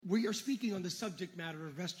We are speaking on the subject matter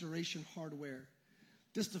of restoration hardware.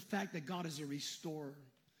 Just the fact that God is a restorer,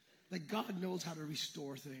 that God knows how to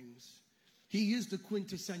restore things. He is the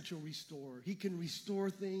quintessential restorer. He can restore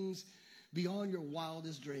things beyond your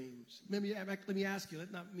wildest dreams. Let me ask you,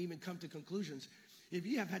 let not even come to conclusions. If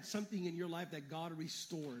you have had something in your life that God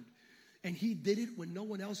restored, and he did it when no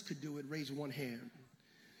one else could do it, raise one hand.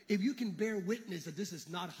 If you can bear witness that this is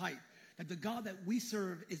not hype, that the God that we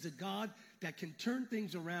serve is a God that can turn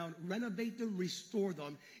things around, renovate them, restore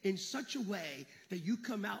them in such a way that you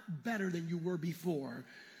come out better than you were before.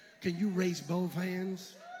 Can you raise both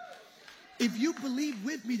hands? If you believe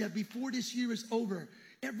with me that before this year is over,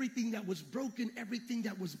 everything that was broken, everything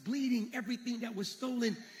that was bleeding, everything that was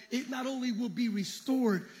stolen, it not only will be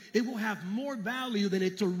restored, it will have more value than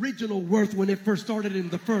its original worth when it first started in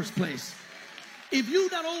the first place. If you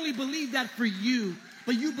not only believe that for you,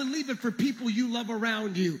 but you believe it for people you love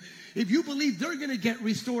around you, if you believe they're going to get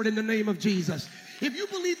restored in the name of Jesus, if you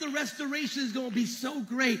believe the restoration is going to be so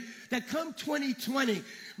great that come 2020,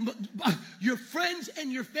 your friends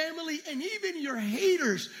and your family and even your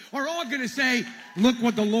haters are all going to say, look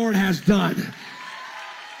what the Lord has done.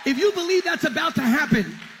 If you believe that's about to happen,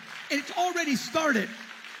 and it's already started,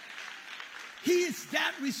 he is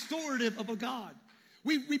that restorative of a God.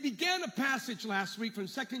 We began a passage last week from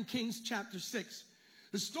 2 Kings chapter 6,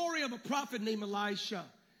 the story of a prophet named Elisha.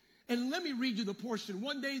 And let me read you the portion.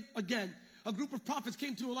 One day, again, a group of prophets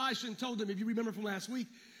came to Elisha and told him, if you remember from last week,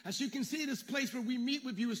 as you can see, this place where we meet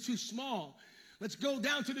with you is too small. Let's go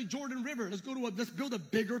down to the Jordan River. Let's build a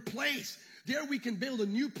bigger place. There we can build a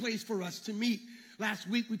new place for us to meet. Last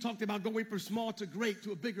week, we talked about going from small to great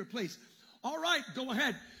to a bigger place. All right, go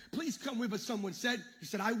ahead. Please come with us, someone said. He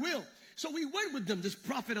said, I will. So we went with them, this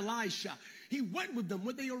prophet Elisha. He went with them.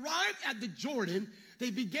 When they arrived at the Jordan, they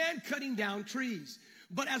began cutting down trees.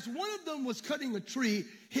 But as one of them was cutting a tree,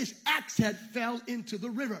 his axe head fell into the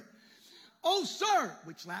river. Oh, sir,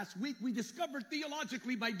 which last week we discovered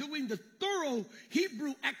theologically by doing the thorough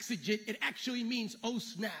Hebrew exegete, it actually means, oh,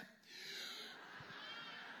 snap.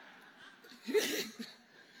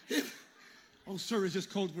 Oh, sir is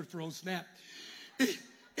just code word for oh, snap.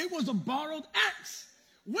 It was a borrowed axe.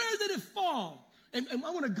 Where did it fall? And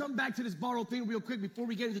I want to come back to this borrowed thing real quick before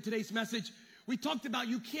we get into today's message. We talked about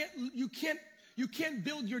you can't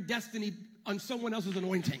build your destiny on someone else's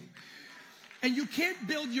anointing. And you can't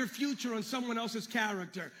build your future on someone else's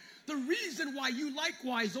character. The reason why you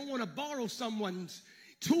likewise don't want to borrow someone's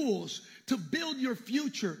tools to build your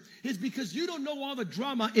future is because you don't know all the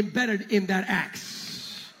drama embedded in that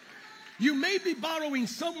axe. You may be borrowing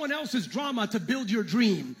someone else's drama to build your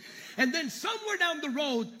dream. And then somewhere down the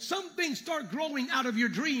road, some things start growing out of your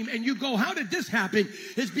dream and you go, how did this happen?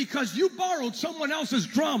 It's because you borrowed someone else's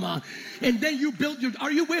drama and then you built your,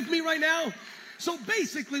 are you with me right now? So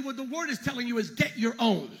basically what the word is telling you is get your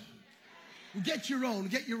own. Get your own,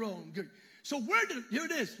 get your own. Good. So here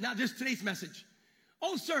it is. Now just today's message.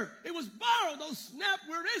 Oh, sir, it was borrowed. Oh, snap,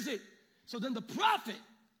 where is it? So then the prophet,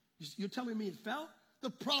 you're telling me it fell? The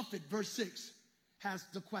prophet, verse 6, has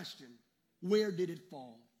the question, where did it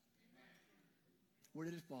fall? Where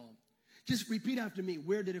did it fall? Just repeat after me.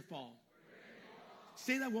 Where did it fall?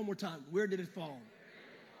 Say that one more time. Where did it fall?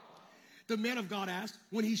 The man of God asked.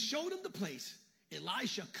 When he showed him the place,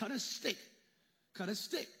 Elisha cut a stick.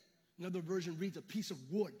 Another version reads a piece of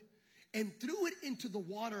wood. And threw it into the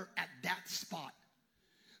water at that spot.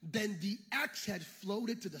 Then the axe head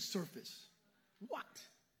floated to the surface. What?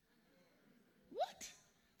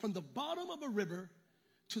 From the bottom of a river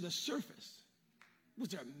to the surface. Was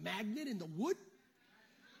there a magnet in the wood?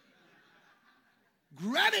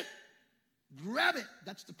 Grab it.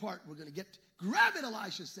 That's the part we're going to get to. Grab it,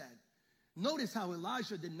 Elisha said. Notice how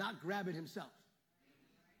Elisha did not grab it himself.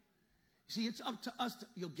 See, it's up to us.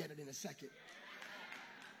 You'll get it in a second.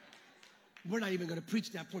 We're not even going to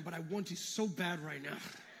preach that point, but I want you so bad right now.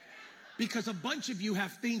 Because a bunch of you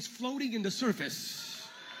have things floating in the surface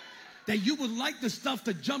that you would like the stuff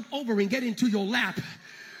to jump over and get into your lap.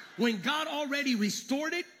 When God already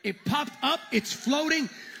restored it, it popped up, it's floating.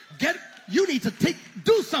 You need to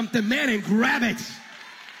do something, man, and grab it.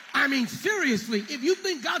 I mean, seriously, if you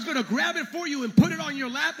think God's going to grab it for you and put it on your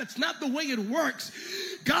lap, that's not the way it works.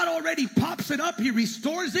 God already pops it up. He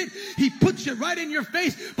restores it. He puts it right in your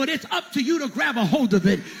face, but it's up to you to grab a hold of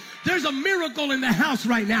it. There's a miracle in the house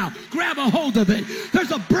right now. Grab a hold of it.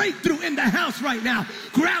 There's a breakthrough in the house right now.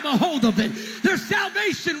 Grab a hold of it. There's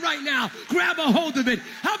salvation right now. Grab a hold of it.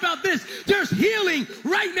 How about this? There's healing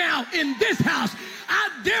right now in this house. I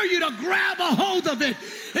dare you to grab a hold of it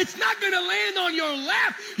It's not going to land on your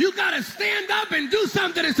lap. You got to stand up and do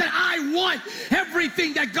something and say, I want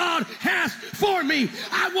everything that God has for me.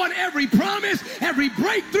 I want every promise, every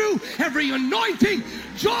breakthrough, every anointing.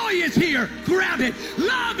 Joy is here. Grab it.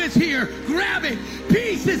 Love is here. Grab it.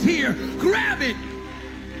 Peace is here. Grab it.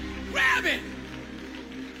 Grab it.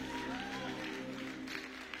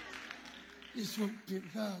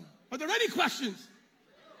 Are there any questions?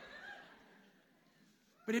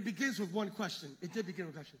 But it begins with one question. It did begin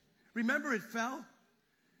with a question. Remember, it fell?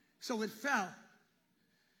 So it fell.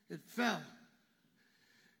 It fell.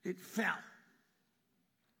 It fell.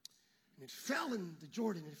 And it fell in the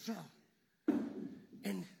Jordan. It fell.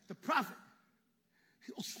 And the prophet,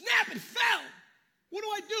 oh snap, it fell. What do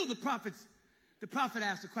I do? The prophet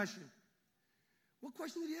asked a question. What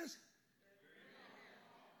question did he ask?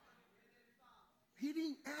 He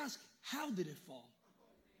didn't ask, how did it fall?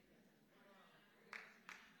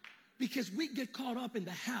 Because we get caught up in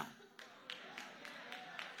the how.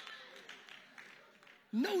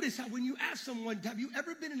 Notice how when you ask someone, have you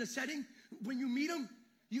ever been in a setting, when you meet them,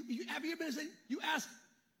 have you ever been in a setting, you ask,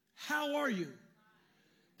 how are you?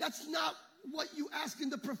 That's not what you ask in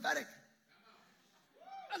the prophetic.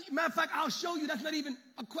 Matter of fact, I'll show you that's not even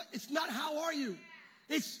a question. It's not how are you.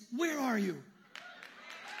 It's where are you?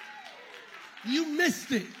 You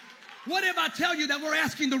missed it. What if I tell you that we're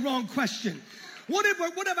asking the wrong question? What if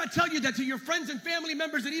I tell you that to your friends and family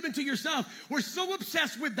members and even to yourself, we're so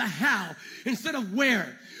obsessed with the how instead of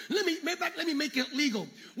where? Let me make it legal.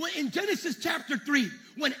 In Genesis chapter 3,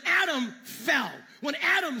 when Adam fell, when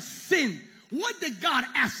Adam sinned, what did God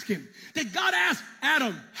ask him? Did God ask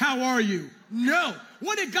Adam, how are you? No.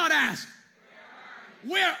 What did God ask?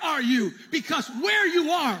 Where are you? Because where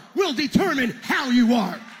you are will determine how you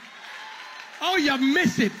are. Oh, you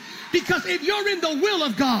miss it. Because if you're in the will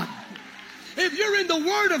of God, if you're in the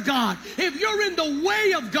Word of God, if you're in the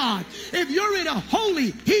way of God, if you're in a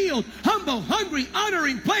holy, healed, humble, hungry,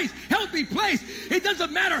 honoring place, healthy place, it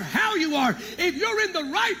doesn't matter how you are. If you're in the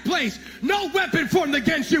right place, no weapon formed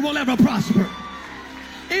against you will ever prosper.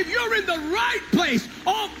 If you're in the right place,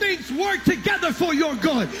 all things work together for your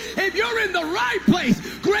good. If you're in the right place,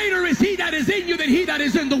 greater is He that is in you than he that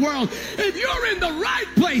is in the world. If you're in the right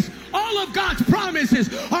place, all of God's promises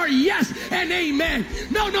are yes and amen.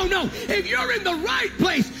 No. If you're in the right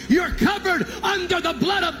place, you're covered under the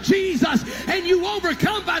blood of Jesus and you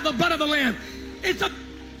overcome by the blood of the Lamb.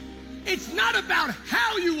 It's not about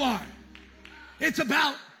how you are. It's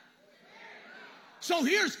about. So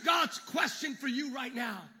here's God's question for you right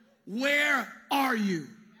now. Where are you?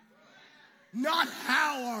 Not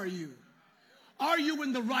how are you. Are you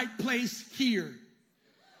in the right place here?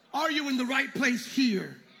 Are you in the right place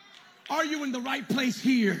here? Are you in the right place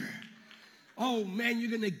here? Oh man, you're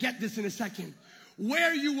going to get this in a second.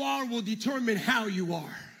 Where you are will determine how you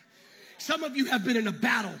are. Some of you have been in a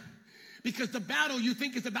battle because the battle you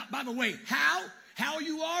think is about, by the way, how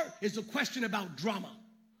you are is a question about drama.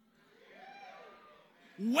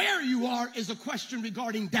 Where you are is a question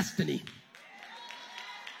regarding destiny.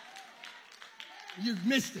 You've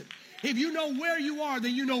missed it. If you know where you are,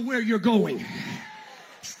 then you know where you're going.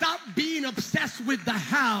 Stop being obsessed with the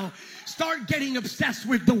how. Start getting obsessed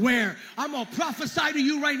with the where. I'm going to prophesy to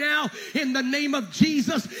you right now in the name of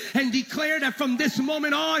Jesus and declare that from this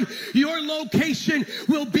moment on, your location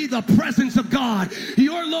will be the presence of God.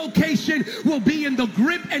 Your location will be in the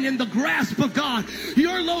grip and in the grasp of God.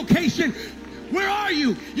 Your location. Where are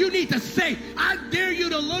you? You need to say, I dare you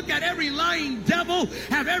to look at every lying devil,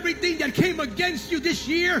 have everything that came against you this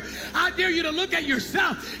year. I dare you to look at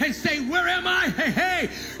yourself and say, where am I? Hey.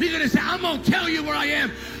 You're going to say, I'm going to tell you where I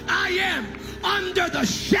am. I am under the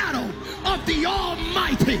shadow of the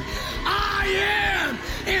Almighty. I am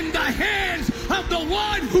in the hands of the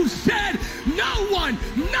one who said, no one,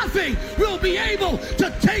 nothing will be able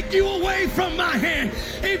to take you away from my hand.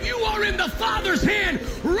 If you are in the Father's hand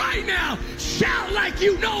right now, shout like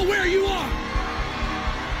you know where you are.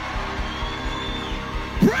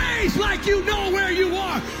 Praise like you know where you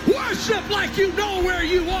are. Worship like you know where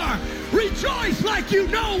you are. Rejoice like you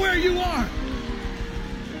know where you are.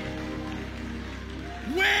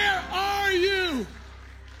 Where are you?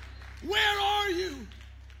 Where are you?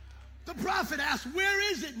 The prophet asked,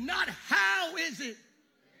 where is it? Not how is it?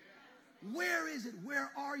 Where is it?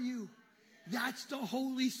 Where are you? That's the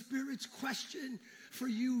Holy Spirit's question for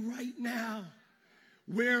you right now.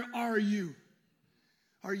 Where are you?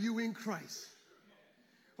 Are you in Christ?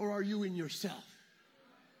 Or are you in yourself?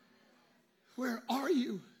 Where are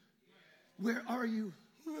you? Where are you?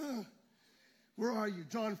 Where are you?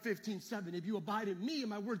 John 15:7. If you abide in me and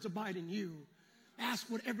my words abide in you, ask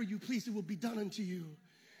whatever you please, it will be done unto you.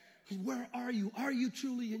 Where are you? Are you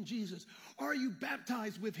truly in Jesus? Are you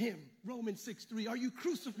baptized with him? Romans 6:3. Are you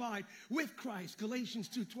crucified with Christ? Galatians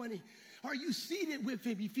 2:20. Are you seated with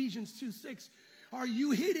him? Ephesians 2:6. Are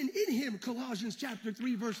you hidden in him? Colossians chapter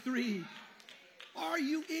 3, verse 3. Are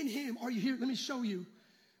you in him? Are you here? Let me show you.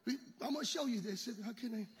 I'm going to show you this. How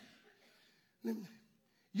can I?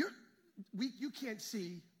 You can't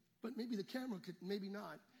see, but maybe the camera could, maybe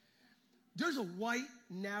not. There's a white,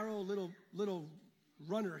 narrow little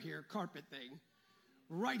runner here, carpet thing,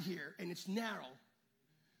 right here, and it's narrow.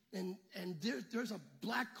 And there's a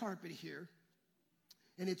black carpet here,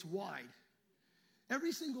 and it's wide.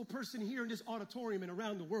 Every single person here in this auditorium and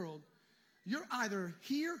around the world, you're either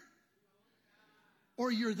here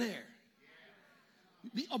or you're there.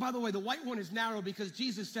 Oh, by the way, the white one is narrow because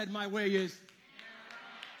Jesus said, my way is.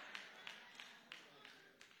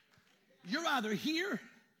 You're either here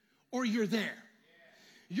or you're there.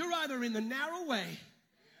 You're either in the narrow way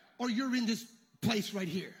or you're in this place right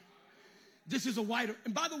here. This is a wider.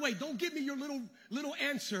 And by the way, don't give me your little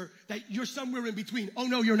answer that you're somewhere in between. Oh,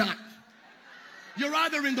 no, you're not. You're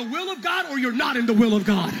either in the will of God or you're not in the will of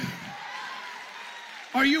God.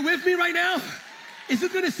 Are you with me right now? Is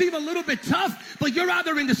it going to seem a little bit tough? But you're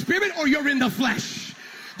either in the spirit or you're in the flesh.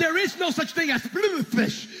 There is no such thing as split of the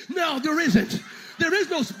flesh. No, there isn't. There is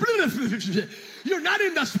no split of the flesh. You're not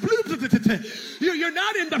in the split. You're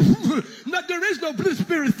not in the. No, there is no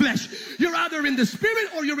spirit flesh. You're either in the spirit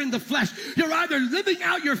or you're in the flesh. You're either living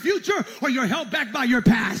out your future or you're held back by your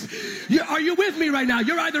past. Are you with me right now?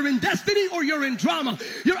 You're either in destiny or you're in drama.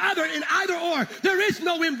 You're either in either or. There is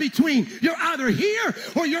no in between. You're either here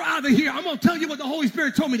or you're either here. I'm going to tell you what the Holy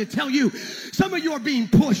Spirit told me to tell you. Some of you are being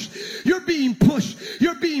pushed. You're being pushed.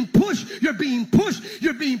 You're being pushed. You're being pushed.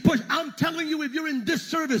 You're being pushed. I'm telling you, if you're in this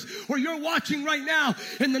service or you're watching right now,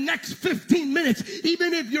 in the next 15 minutes,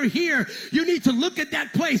 even if you're here, you need to look at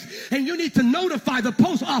that place and you need to notify the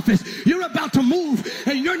post office. You're about to move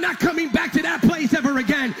and you're not coming back to that place ever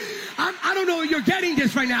again. I don't know if you're getting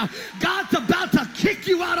this right now. God's about to kick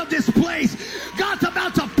you out of this place. God's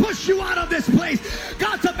about to push you out of this place.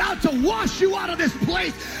 God's about to wash you out of this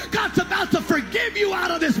place. God's about to forgive you out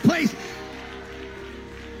of this place.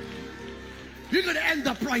 You're going to end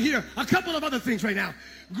up right here. A couple of other things right now.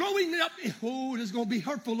 Growing up, oh, this is going to be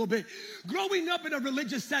hurtful a little bit. Growing up in a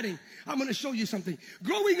religious setting, I'm going to show you something.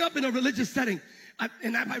 Growing up in a religious setting,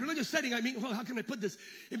 and by religious setting, I mean, well, how can I put this?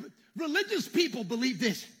 Religious people believe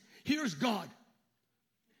this. Here's God.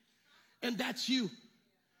 And that's you.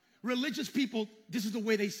 Religious people, this is the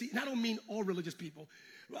way they see it. And I don't mean all religious people.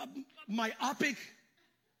 Myopic,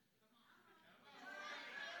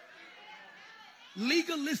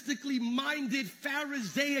 legalistically minded,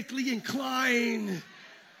 Pharisaically inclined,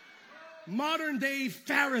 modern day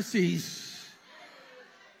Pharisees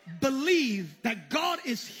believe that God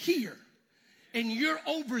is here and you're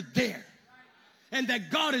over there and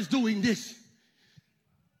that God is doing this.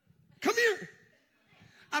 Come here.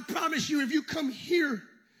 I promise you, if you come here,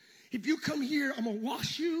 I'm going to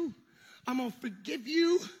wash you. I'm going to forgive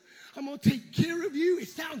you. I'm going to take care of you. It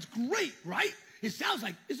sounds great, right? It sounds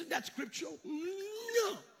like, isn't that scriptural?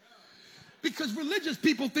 No. Because religious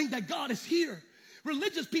people think that God is here.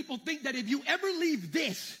 Religious people think that if you ever leave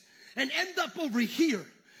this and end up over here,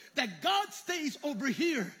 that God stays over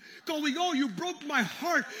here going, oh, you broke my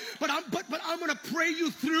heart, but I'm going to pray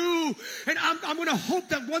you through, and I'm going to hope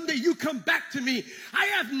that one day you come back to me. I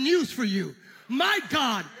have news for you. My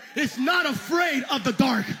God is not afraid of the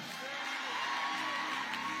dark.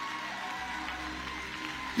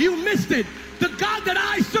 You missed it. The God that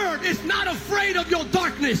I serve is not afraid of your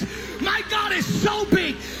darkness. My God is so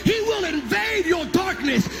big, he will invade your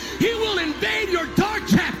darkness. He will invade your dark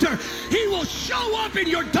chapter. He will show up in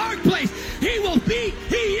your dark place. He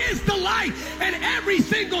is the light. And every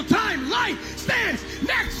single time light stands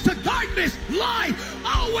next to darkness, light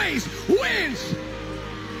always wins.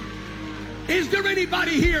 Is there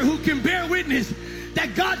anybody here who can bear witness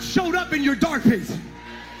that God showed up in your dark place?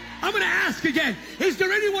 I'm going to ask again, is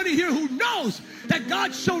there anyone here who knows that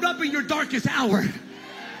God showed up in your darkest hour?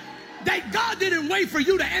 That God didn't wait for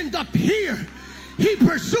you to end up here. He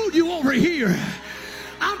pursued you over here.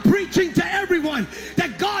 I'm preaching to everyone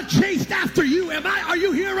that God chased after you. Are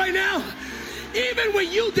you here right now? Even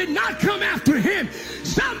when you did not come after him,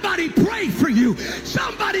 somebody prayed for you.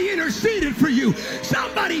 Somebody interceded for you.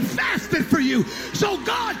 Somebody fasted for you. So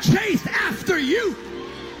God chased after you.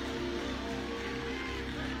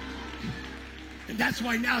 And that's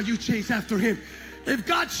why now you chase after him. If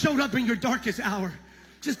God showed up in your darkest hour,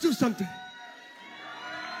 just do something.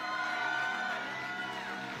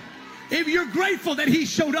 If you're grateful that he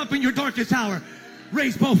showed up in your darkest hour,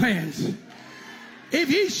 raise both hands. If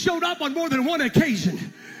he showed up on more than one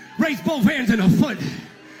occasion, raise both hands and a foot.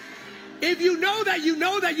 If you know that you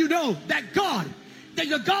know that you know that God, that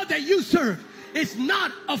the God that you serve is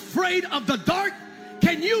not afraid of the dark,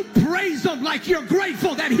 can you praise him like you're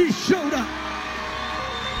grateful that he showed up?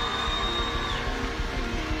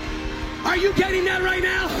 Are you getting that right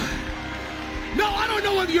now? No, I don't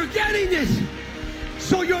know if you're getting this.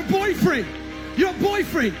 So your boyfriend, your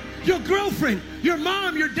girlfriend, your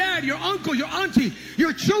mom, your dad, your uncle, your auntie,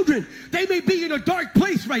 your children, they may be in a dark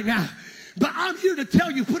place right now. But I'm here to tell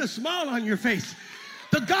you, put a smile on your face.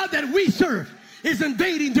 The God that we serve is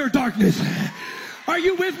invading their darkness. Are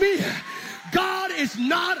you with me? God is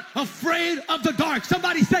not afraid of the dark.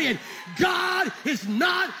 Somebody say it. God is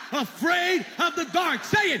not afraid of the dark.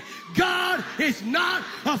 Say it. God is not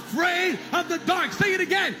afraid of the dark. Say it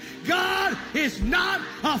again. God is not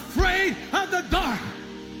afraid of the dark.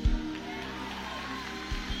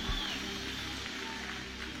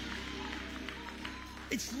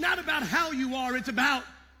 It's not about how you are. It's about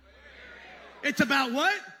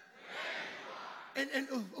what? And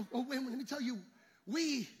wait, let me tell you,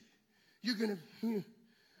 you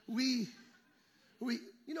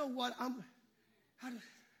know what? I'm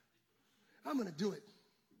gonna do it.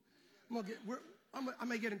 I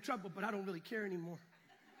may get in trouble, but I don't really care anymore.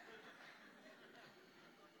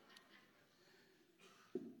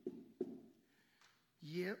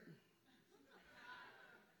 Yep.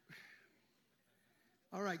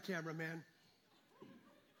 All right, cameraman.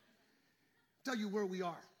 Tell you where we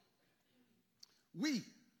are.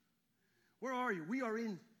 Where are you? We are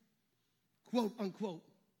in, quote unquote,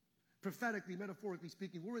 prophetically, metaphorically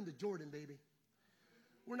speaking, we're in the Jordan, baby.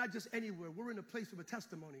 We're not just anywhere. We're in a place of a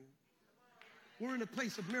testimony. We're in a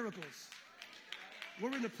place of miracles.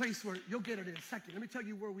 We're in a place where, you'll get it in a second. Let me tell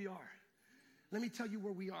you where we are.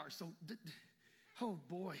 So, oh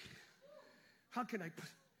boy. How can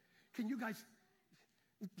you guys...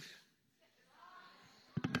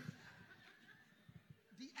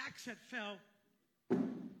 The axe that fell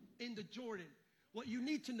in the Jordan. What you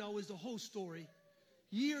need to know is the whole story.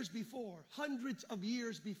 Years before, hundreds of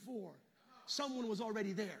years before, someone was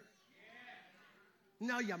already there.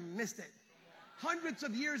 Now you missed it. Hundreds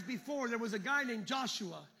of years before, there was a guy named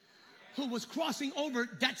Joshua who was crossing over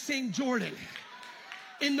that same Jordan.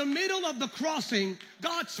 In the middle of the crossing,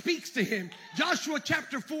 God speaks to him. Joshua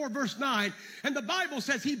chapter 4, verse 9. And the Bible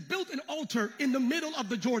says he built an altar in the middle of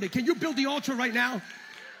the Jordan. Can you build the altar right now?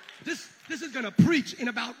 This is going to preach in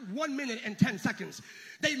about 1 minute and 10 seconds.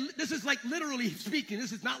 This is like literally speaking.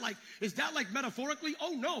 This is not like, is that like metaphorically?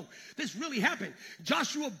 Oh no, this really happened.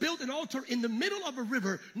 Joshua built an altar in the middle of a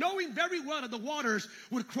river, knowing very well that the waters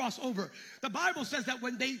would cross over. The Bible says that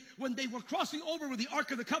when they were crossing over with the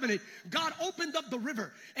Ark of the Covenant, God opened up the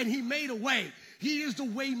river and he made a way. He is the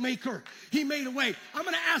way maker. He made a way. I'm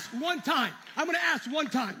going to ask one time.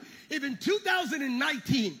 If in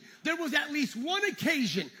 2019, there was at least one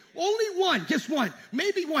occasion, only one, just one,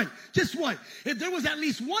 maybe one, just one. If there was at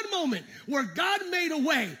least one moment where God made a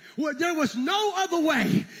way, where there was no other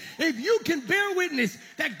way, if you can bear witness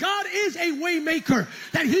that God is a way maker,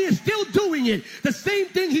 that he is still doing it, the same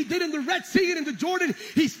thing he did in the Red Sea and in the Jordan,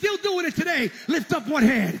 he's still doing it today. Lift up one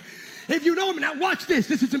hand. If you know him, now watch this.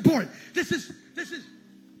 This is important. This is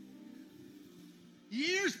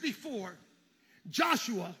years before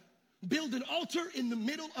Joshua built an altar in the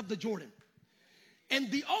middle of the Jordan. And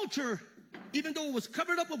the altar, even though it was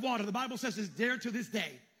covered up with water, the Bible says is there to this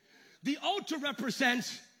day. The altar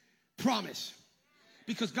represents promise,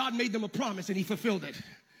 because God made them a promise and he fulfilled it.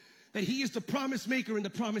 That he is the promise maker and the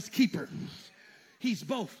promise keeper. He's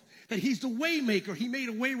both. That he's the way maker. He made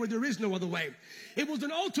a way where there is no other way. It was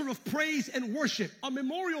an altar of praise and worship, a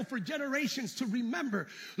memorial for generations to remember,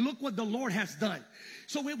 look what the Lord has done.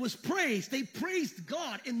 So it was praise. They praised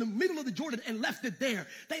God in the middle of the Jordan and left it there.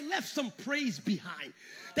 They left some praise behind.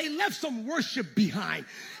 They left some worship behind.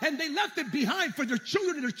 And they left it behind for their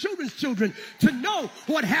children and their children's children to know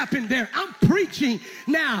what happened there. I'm preaching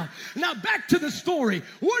now. Now back to the story.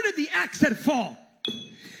 Where did the axe head fall?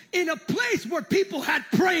 In a place where people had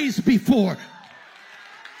praised before.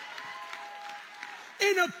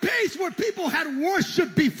 In a place where people had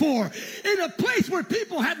worshiped before. In a place where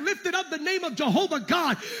people had lifted up the name of Jehovah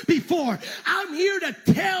God before. I'm here to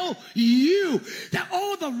tell you that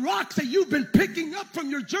all the rocks that you've been picking up from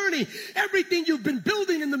your journey, everything you've been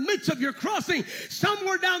building in the midst of your crossing,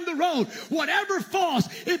 somewhere down the road, whatever falls,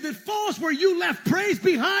 if it falls where you left praise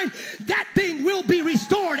behind, that thing will be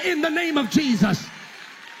restored in the name of Jesus.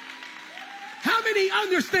 How many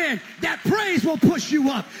understand that praise will push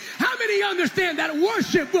you up? How many understand that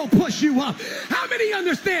worship will push you up? How many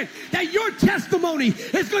understand that your testimony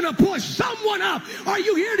is going to push someone up? Are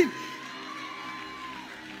you here to...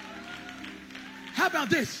 How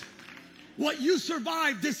about this? What you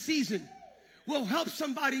survived this season will help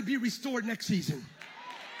somebody be restored next season.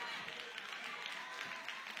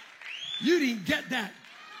 You didn't get that.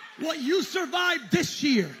 What you survived this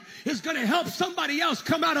year is going to help somebody else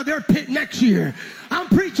come out of their pit next year. I'm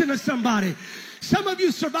preaching to somebody. Some of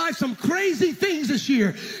you survived some crazy things this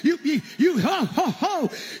year.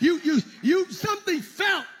 Something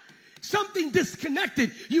felt, something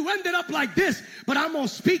disconnected. You ended up like this, but I'm going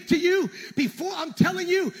to speak to you before, I'm telling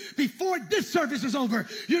you, before this service is over.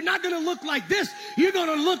 You're not going to look like this. You're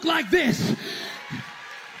going to look like this.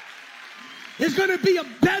 It's going to be a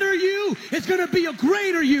better you. It's going to be a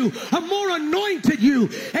greater you, a more anointed you.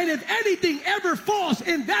 And if anything ever falls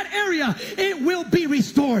in that area, it will be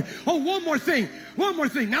restored. Oh, one more thing.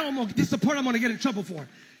 Now this is the part I'm going to get in trouble for.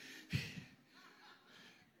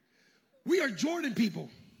 We are Jordan people.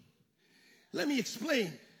 Let me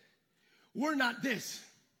explain. We're not this.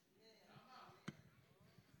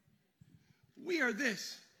 We are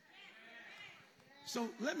this. So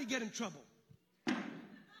let me get in trouble.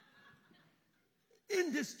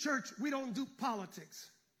 In this church, we don't do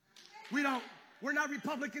politics. We're not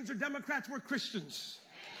Republicans or Democrats, we're Christians.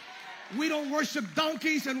 We don't worship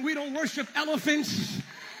donkeys and we don't worship elephants.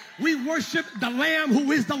 We worship the Lamb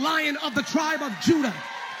who is the Lion of the tribe of Judah.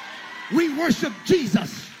 We worship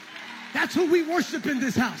Jesus. That's who we worship in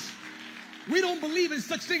this house. We don't believe in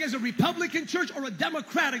such thing as a Republican church or a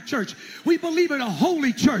Democratic church. We believe in a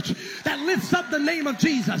holy church that lifts up the name of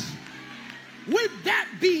Jesus. With that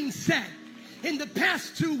being said, in the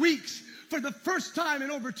past 2 weeks, for the first time in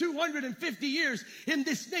over 250 years in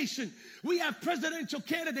this nation, we have presidential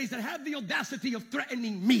candidates that have the audacity of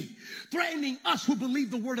threatening me, threatening us who believe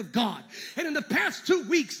the word of God. And in the past 2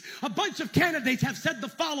 weeks, a bunch of candidates have said the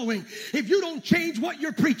following: if you don't change what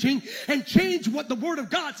you're preaching and change what the word of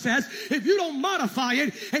God says, if you don't modify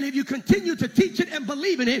it, and if you continue to teach it and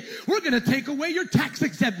believe in it, we're going to take away your tax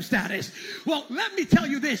exempt status. Well, let me tell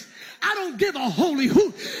you this. I don't give a holy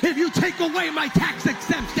hoot if you take away my tax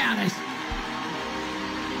exempt status.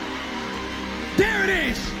 There it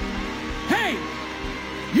is. Hey,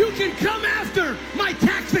 you can come after my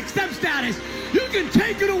tax exempt status. You can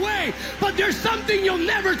take it away, but there's something you'll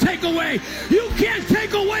never take away. You can't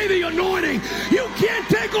take away the anointing. You can't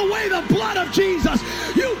take away the blood of Jesus.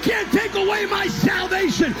 You can't take away my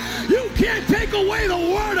salvation. You can't take away the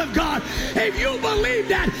word of God. If you believe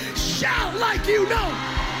that, shout like you know.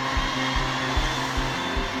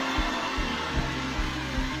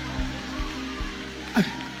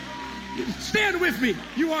 Stand with me.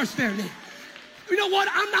 You are standing. You know what?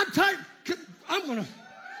 I'm not tired. I'm going to.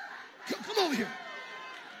 Come over here.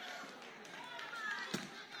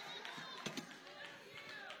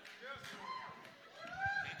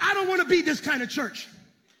 I don't want to be this kind of church.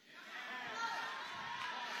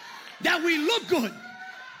 That we look good,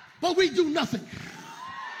 but we do nothing.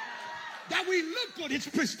 That we look good, it's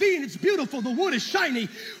pristine, it's beautiful, the wood is shiny.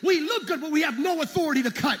 We look good, but we have no authority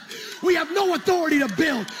to cut. We have no authority to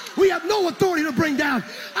build. We have no authority to bring down.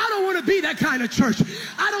 I don't want to be that kind of church.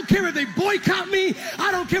 I don't care if they boycott me.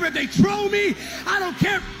 I don't care if they throw me. I don't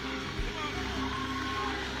care.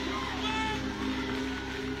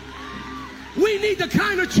 We need the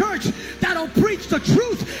kind of church that'll preach the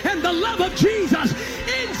truth and the love of Jesus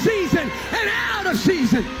in season and out of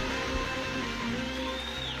season.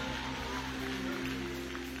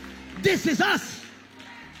 This is us.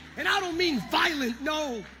 And I don't mean violent,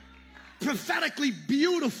 no. Prophetically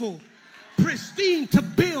beautiful, pristine, to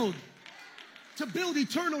build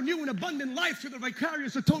eternal, new, and abundant life through the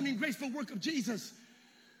vicarious, atoning, graceful work of Jesus.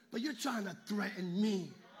 But you're trying to threaten me.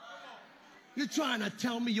 You're trying to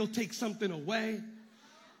tell me you'll take something away.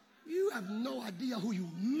 You have no idea who you're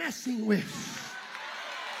messing with.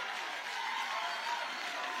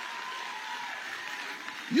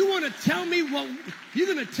 You want to tell me you're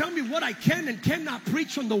going to tell me what I can and cannot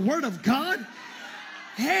preach from the word of God?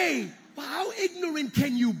 Hey, how ignorant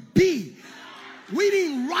can you be? We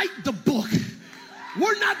didn't write the book.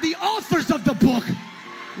 We're not the authors of the book.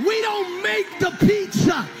 We don't make the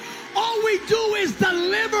pizza. All we do is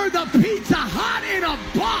deliver the pizza hot in a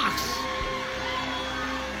box.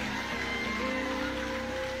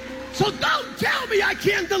 So don't tell me I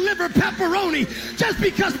can't deliver pepperoni just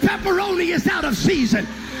because pepperoni is out of season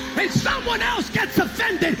and someone else gets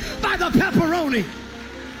offended by the pepperoni.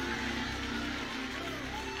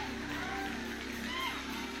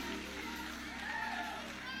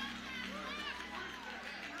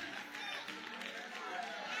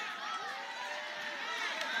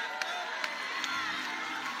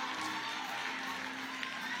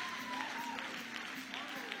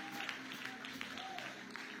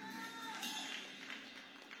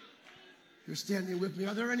 You're standing with me.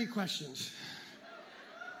 Are there any questions?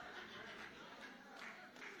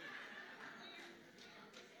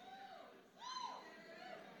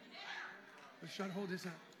 Let's try to hold this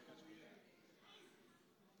out.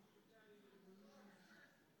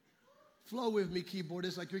 Flow with me,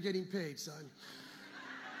 keyboardist, like you're getting paid, son.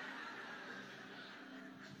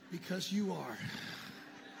 Because you are.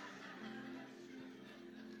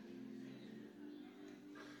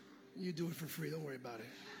 You do it for free. Don't worry about it.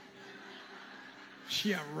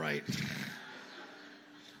 Yeah, right.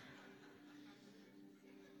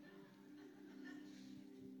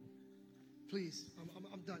 Please,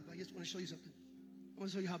 I'm done. I just want to show you something. I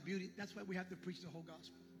want to show you how beauty. That's why we have to preach the whole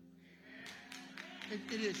gospel.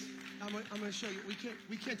 It is. I'm going to show you.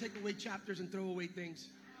 We can't take away chapters and throw away things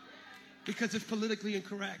because it's politically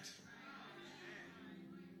incorrect.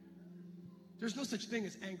 There's no such thing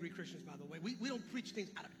as angry Christians, by the way. We don't preach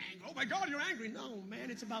things out of anger. Oh, my God, you're angry. No,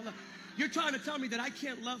 man, it's about love. You're trying to tell me that I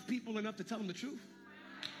can't love people enough to tell them the truth?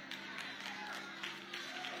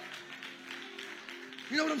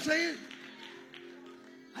 You know what I'm saying?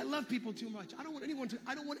 I love people too much. I don't want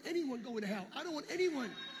anyone going to hell. I don't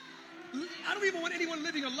even want anyone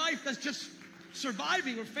living a life that's just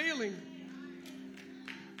surviving or failing.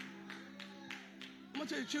 I'm going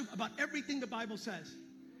to tell you the truth about everything the Bible says.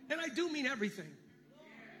 And I do mean everything.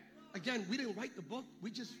 Again, we didn't write the book.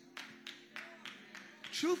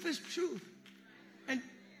 Truth is truth. And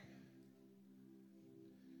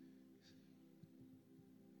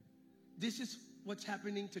this is what's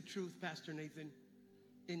happening to truth, Pastor Nathan,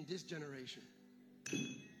 in this generation.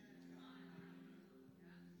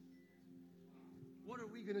 What are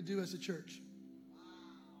we going to do as a church?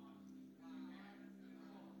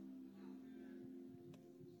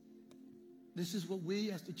 This is what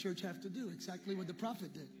we as the church have to do, exactly what the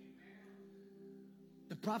prophet did.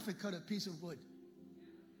 The prophet cut a piece of wood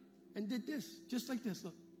and did this, just like this,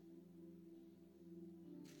 look.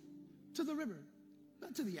 To the river,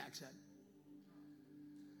 not to the axe head.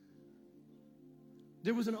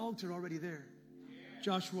 There was an altar already there.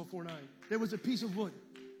 Joshua 4:9. There was a piece of wood.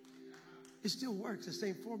 It still works, the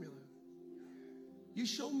same formula. You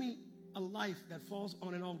show me a life that falls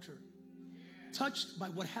on an altar, touched by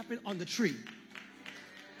what happened on the tree.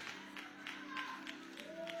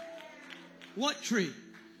 What tree?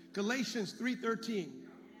 Galatians 3:13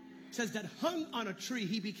 says that hung on a tree,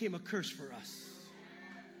 he became a curse for us.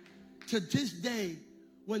 To this day,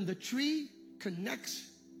 when the tree connects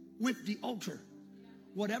with the altar,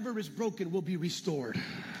 whatever is broken will be restored.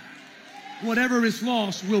 Whatever is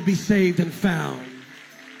lost will be saved and found.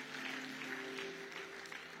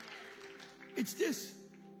 It's this.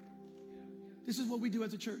 This is what we do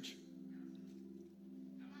as a church.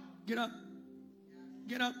 Get up.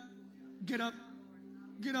 Get up. Get up.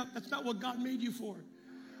 Get up. That's not what God made you for.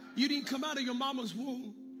 You didn't come out of your mama's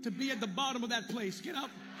womb to be at the bottom of that place. Get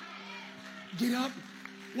up. Get up.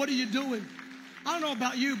 What are you doing? I don't know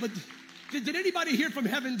about you, but did anybody hear from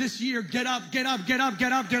heaven this year? Get up, get up, get up,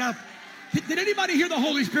 get up, get up. Did anybody hear the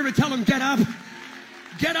Holy Spirit tell them, get up?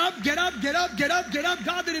 Get up, get up, get up, get up, get up.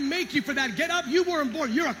 God didn't make you for that. Get up. You weren't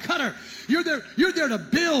born. You're a cutter. You're there to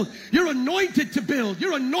build. You're anointed to build.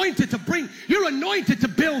 You're anointed to bring. You're anointed to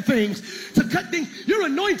build things, to cut things. You're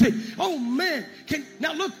anointed. Oh, man.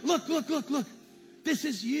 Now look. This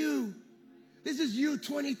is you. This is you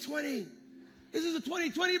 2020. This is a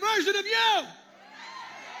 2020 version of you.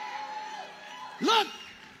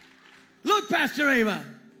 Look, Pastor Ava.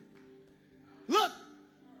 Look.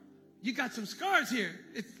 You got some scars here.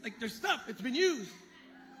 It's like there's stuff. It's been used.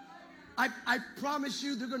 I promise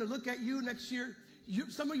you they're going to look at you next year.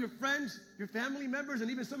 Some of your friends, your family members, and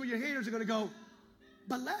even some of your haters are going to go,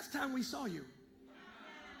 but last time we saw you.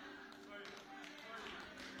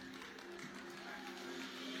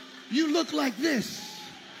 You look like this.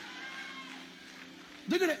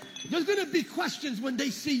 There's going to be questions when they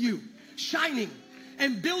see you shining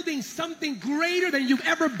and building something greater than you've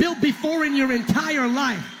ever built before in your entire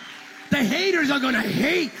life. The haters are going to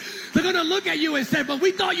hate. They're going to look at you and say, but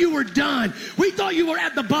we thought you were done. We thought you were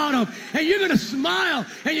at the bottom. And you're going to smile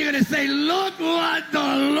and you're going to say, look what the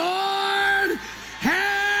Lord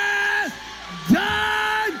has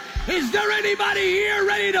done. Is there anybody here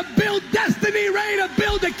ready to build destiny, ready to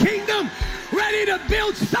build a kingdom, ready to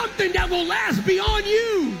build something that will last beyond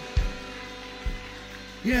you?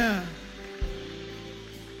 Yeah.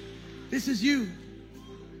 This is you.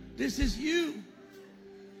 This is you.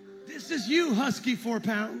 This is you, husky 4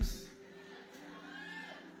 pounds.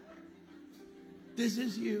 This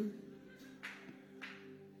is you.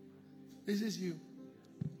 This is you.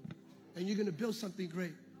 And you're going to build something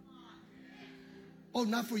great. Oh,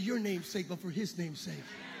 not for your name's sake, but for his name's sake.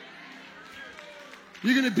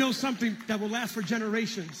 You're going to build something that will last for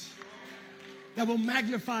generations, that will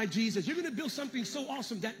magnify Jesus. You're going to build something so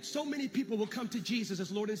awesome that so many people will come to Jesus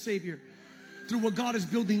as Lord and Savior through what God is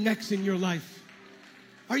building next in your life.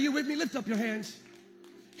 Are you with me? Lift up your hands.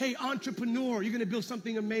 Hey, entrepreneur, you're going to build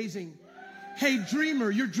something amazing. Hey, dreamer,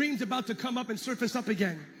 your dream's about to come up and surface up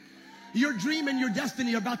again. Your dream and your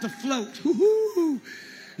destiny are about to float. Woo-hoo.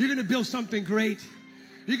 You're going to build something great.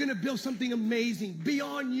 You're going to build something amazing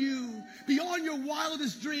beyond you, beyond your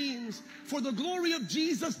wildest dreams, for the glory of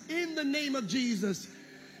Jesus, in the name of Jesus.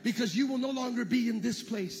 Because you will no longer be in this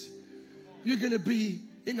place. You're going to be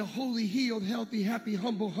in a holy, healed, healthy, happy,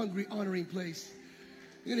 humble, hungry, honoring place.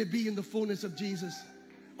 You're going to be in the fullness of Jesus.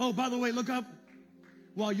 Oh, by the way, look up.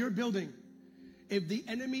 While you're building, if the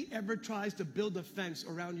enemy ever tries to build a fence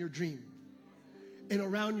around your dream and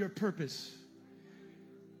around your purpose,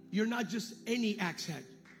 you're not just any axe head.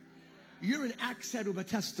 You're an axe head with a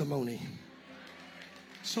testimony.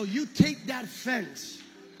 So you take that fence.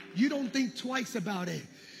 You don't think twice about it.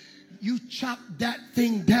 You chop that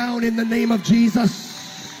thing down in the name of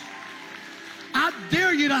Jesus. I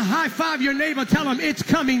dare you to high five your neighbor. Tell him it's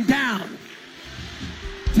coming down.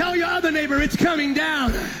 Tell your other neighbor it's coming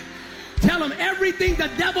down. Tell him everything the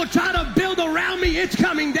devil tried to build around me, it's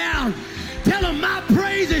coming down. Tell him my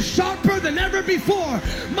praise is sharper than ever before.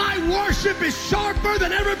 My worship is sharper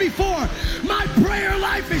than ever before. My prayer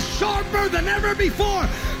life is sharper than ever before.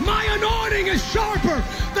 My anointing is sharper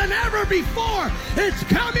than ever before. It's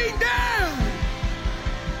coming down.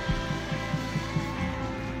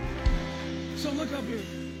 So look up here.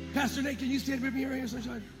 Pastor Nate, can you stand with me right here,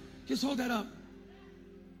 sunshine? Just hold that up.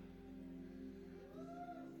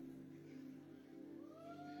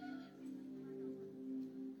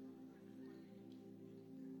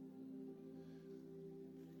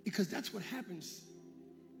 Because that's what happens.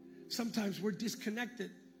 Sometimes we're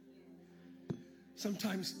disconnected.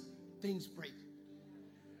 Sometimes things break.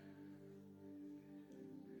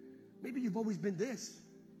 Maybe you've always been this.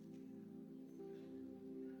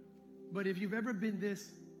 But if you've ever been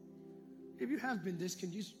this, if you have been this,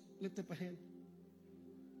 can you lift up a hand?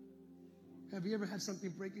 Have you ever had something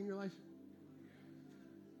break in your life?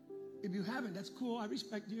 If you haven't, that's cool. I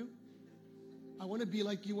respect you. I want to be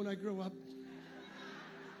like you when I grow up.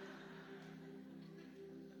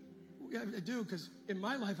 Yeah, I do, because in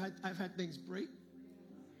my life, I've had things break.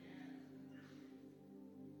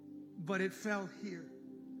 But it fell here.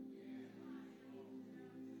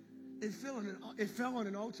 It fell on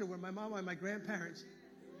an altar where my mama and my grandparents.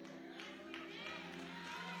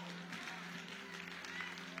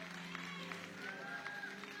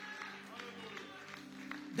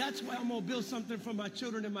 That's why I'm going to build something for my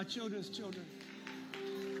children and my children's children.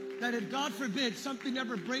 That if, God forbid, something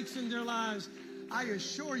ever breaks in their lives, I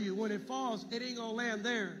assure you, when it falls, it ain't going to land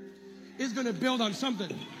there. It's going to build on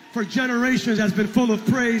something for generations that's been full of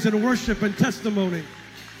praise and worship and testimony.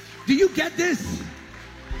 Do you get this?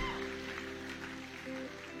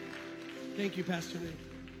 Thank you, Pastor Nate.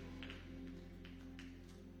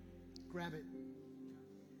 Grab it.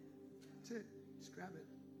 That's it. Just grab it.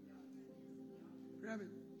 Grab it.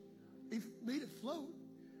 He made it float.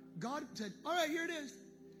 God said, all right, here it is.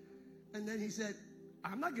 And then he said,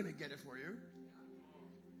 I'm not going to get it for you.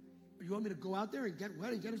 You want me to go out there and get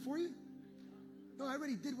wet and get it for you? No, I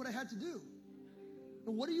already did what I had to do.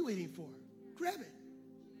 And what are you waiting for? Grab it.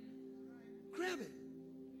 Grab it.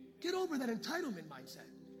 Get over that entitlement mindset.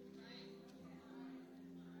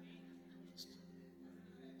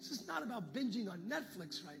 This is not about binging on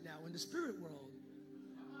Netflix right now in the spirit world.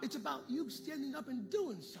 It's about you standing up and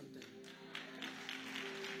doing something.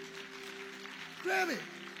 Grab it.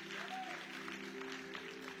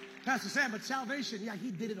 Pastor Sam, but salvation, yeah,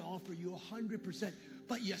 he did it all for you 100%.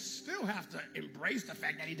 But you still have to embrace the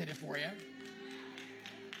fact that he did it for you.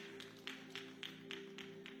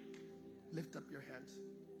 Lift up your hands.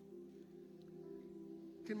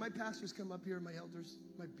 Can my pastors come up here, my elders,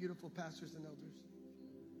 my beautiful pastors and elders?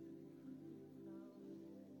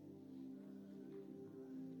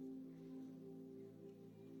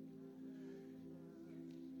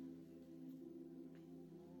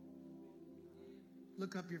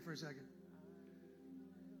 Look up here for a second.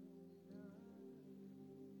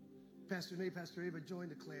 Pastor Nate, Pastor Ava, join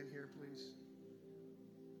the clan here, please.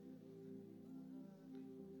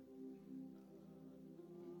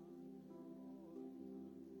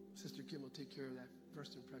 Sister Kim will take care of that.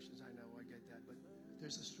 First impressions, I know, I get that. But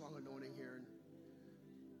there's a strong anointing here. And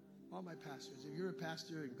all my pastors, if you're a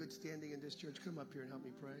pastor in good standing in this church, come up here and help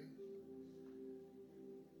me pray.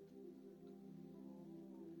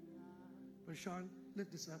 But Sean,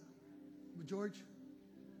 lift this up. George,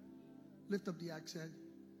 lift up the axe head.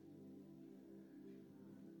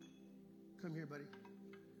 Come here, buddy.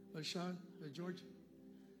 Sean, George.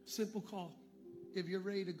 Simple call. If you're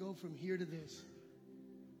ready to go from here to this,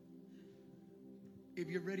 if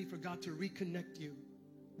you're ready for God to reconnect you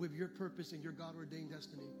with your purpose and your God-ordained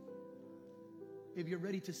destiny, if you're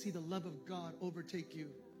ready to see the love of God overtake you,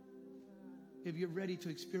 if you're ready to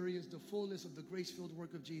experience the fullness of the grace-filled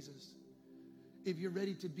work of Jesus, if you're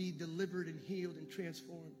ready to be delivered and healed and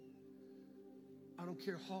transformed, I don't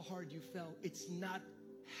care how hard you fell. It's not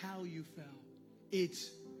how you fell.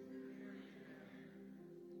 It's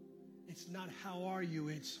not how are you.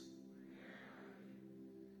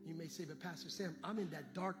 You may say, but Pastor Sam, I'm in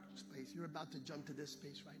that dark space. You're about to jump to this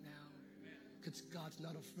space right now because God's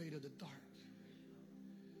not afraid of the dark.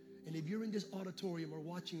 And if you're in this auditorium or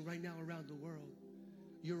watching right now around the world,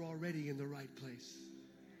 you're already in the right place.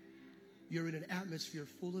 You're in an atmosphere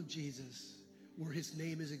full of Jesus where his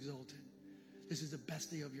name is exalted. This is the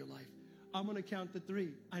best day of your life. I'm going to count to 3.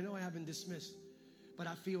 I know I haven't dismissed, but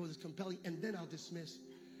I feel it's compelling, and then I'll dismiss.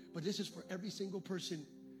 But this is for every single person.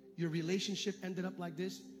 Your relationship ended up like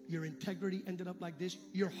this. Your integrity ended up like this.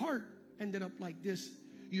 Your heart ended up like this.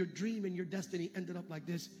 Your dream and your destiny ended up like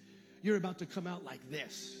this. You're about to come out like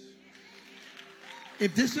this.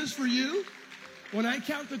 If this is for you, when I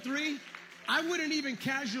count to 3, I wouldn't even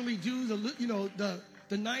casually do the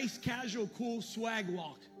nice, casual, cool swag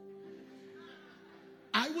walk.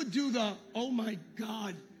 I would do the, oh my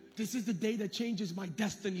God, this is the day that changes my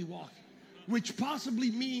destiny walk, which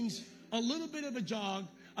possibly means a little bit of a jog,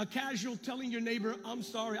 a casual telling your neighbor, I'm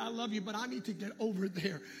sorry, I love you, but I need to get over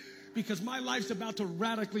there because my life's about to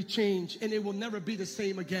radically change and it will never be the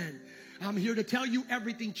same again. I'm here to tell you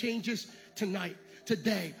everything changes tonight.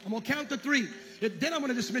 Today. I'm going to count to 3. Then I'm going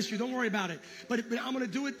to dismiss you. Don't worry about it. But I'm going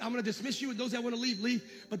to do it. I'm going to dismiss you. And those that want to leave, leave.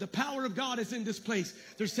 But the power of God is in this place.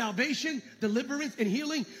 There's salvation, deliverance, and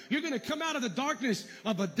healing. You're going to come out of the darkness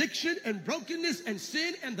of addiction and brokenness and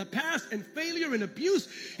sin and the past and failure and abuse.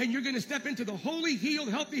 And you're going to step into the holy, healed,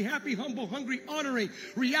 healthy, happy, humble, hungry, honoring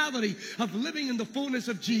reality of living in the fullness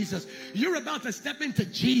of Jesus. You're about to step into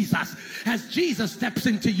Jesus as Jesus steps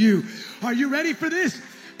into you. Are you ready for this?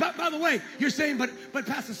 But by the way, you're saying, but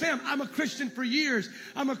Pastor Sam, I'm a Christian for years.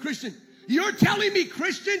 I'm a Christian. You're telling me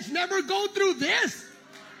Christians never go through this?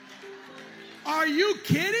 Are you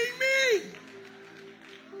kidding me?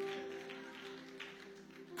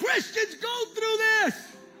 Christians go through this.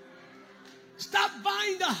 Stop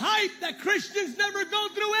buying the hype that Christians never go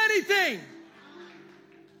through anything.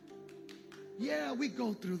 Yeah, we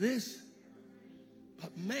go through this.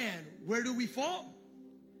 But man, where do we fall?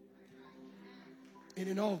 In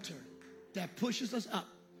an altar that pushes us up.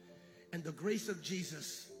 And the grace of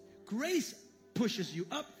Jesus. Grace pushes you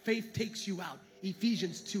up. Faith takes you out.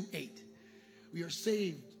 Ephesians 2:8. We are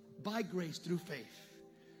saved by grace through faith.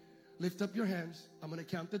 Lift up your hands. I'm going to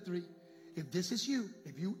count to 3. If this is you,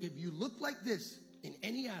 if you look like this in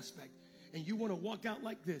any aspect, and you want to walk out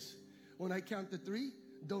like this, when I count to 3,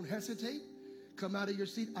 don't hesitate. Come out of your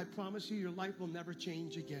seat. I promise you, your life will never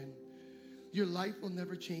change again. Your life will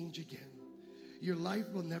never change again. Your life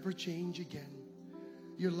will never change again.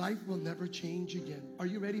 Your life will never change again. Are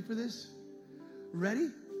you ready for this? Ready?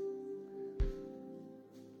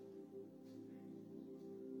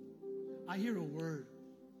 I hear a word.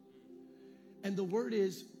 And the word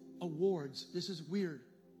is awards. This is weird.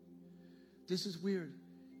 This is weird.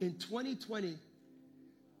 In 2020,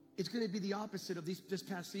 it's going to be the opposite of this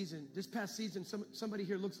past season. This past season, somebody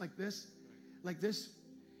here looks like this. Like this.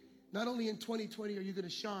 Not only in 2020 are you going to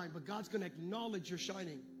shine, but God's going to acknowledge your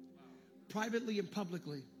shining privately and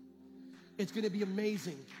publicly. It's going to be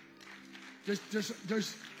amazing.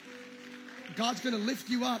 God's going to lift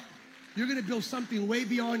you up. You're going to build something way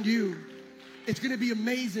beyond you. It's going to be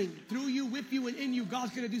amazing. Through you, with you, and in you,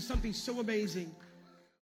 God's going to do something so amazing.